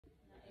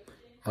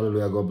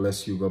Hallelujah. God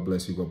bless you. God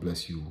bless you. God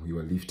bless you. You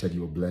are lifted.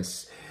 You are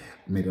blessed.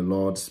 May the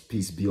Lord's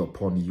peace be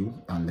upon you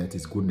and let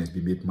his goodness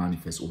be made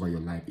manifest over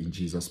your life in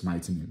Jesus'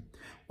 mighty name.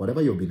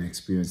 Whatever you've been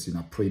experiencing,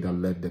 I pray that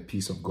let the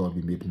peace of God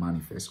be made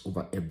manifest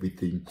over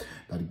everything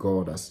that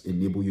God has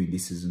enabled you in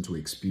this season to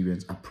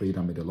experience. I pray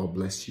that may the Lord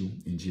bless you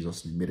in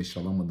Jesus' name. May the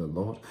shalom of the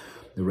Lord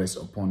rest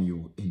upon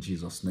you in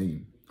Jesus'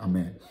 name.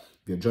 Amen.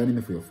 If you're joining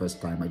me for your first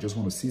time, I just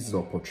want to seize the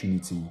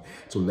opportunity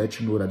to let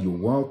you know that you're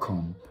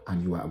welcome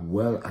and you are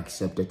well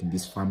accepted in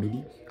this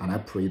family. And I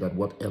pray that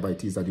whatever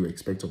it is that you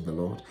expect of the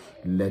Lord,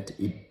 let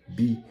it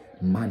be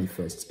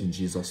manifest in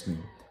Jesus'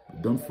 name.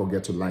 Don't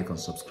forget to like and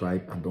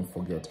subscribe, and don't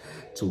forget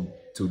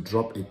to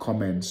drop a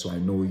comment so I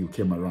know you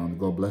came around.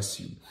 God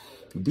bless you.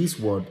 This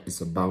word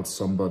is about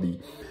somebody,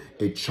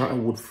 a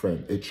childhood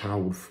friend, a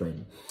childhood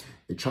friend.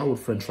 A childhood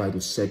friend tried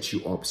to set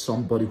you up,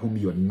 somebody whom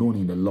you have known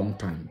in a long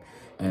time.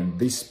 And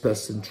this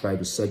person tried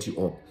to set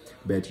you up,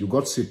 but you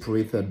got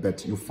separated,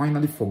 but you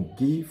finally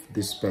forgave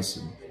this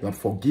person. You had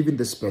forgiven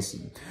this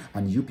person.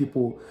 And you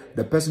people,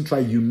 the person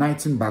tried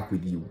uniting back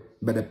with you,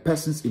 but the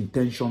person's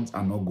intentions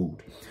are not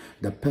good.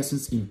 The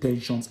person's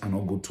intentions are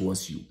not good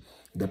towards you.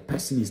 The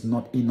person is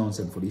not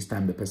innocent for this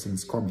time the person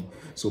is coming.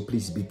 So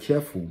please be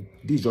careful.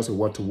 This is just a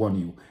word to warn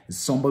you. It's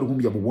somebody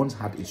whom you have once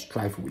had a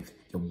strife with.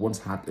 You have once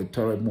had a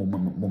terrible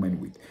moment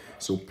with.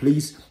 So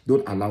please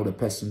don't allow the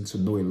person to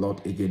know a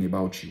lot again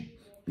about you.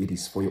 It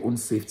is for your own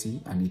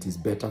safety, and it is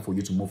better for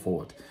you to move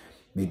forward.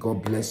 May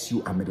God bless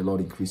you, and may the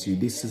Lord increase you.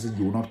 This season,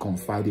 you will not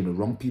confide in the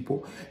wrong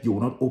people. You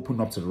will not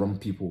open up to the wrong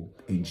people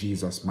in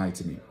Jesus'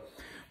 mighty name.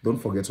 Don't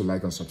forget to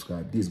like and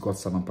subscribe. This is God's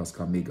servant,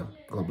 Pascal Mega.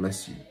 God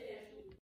bless you.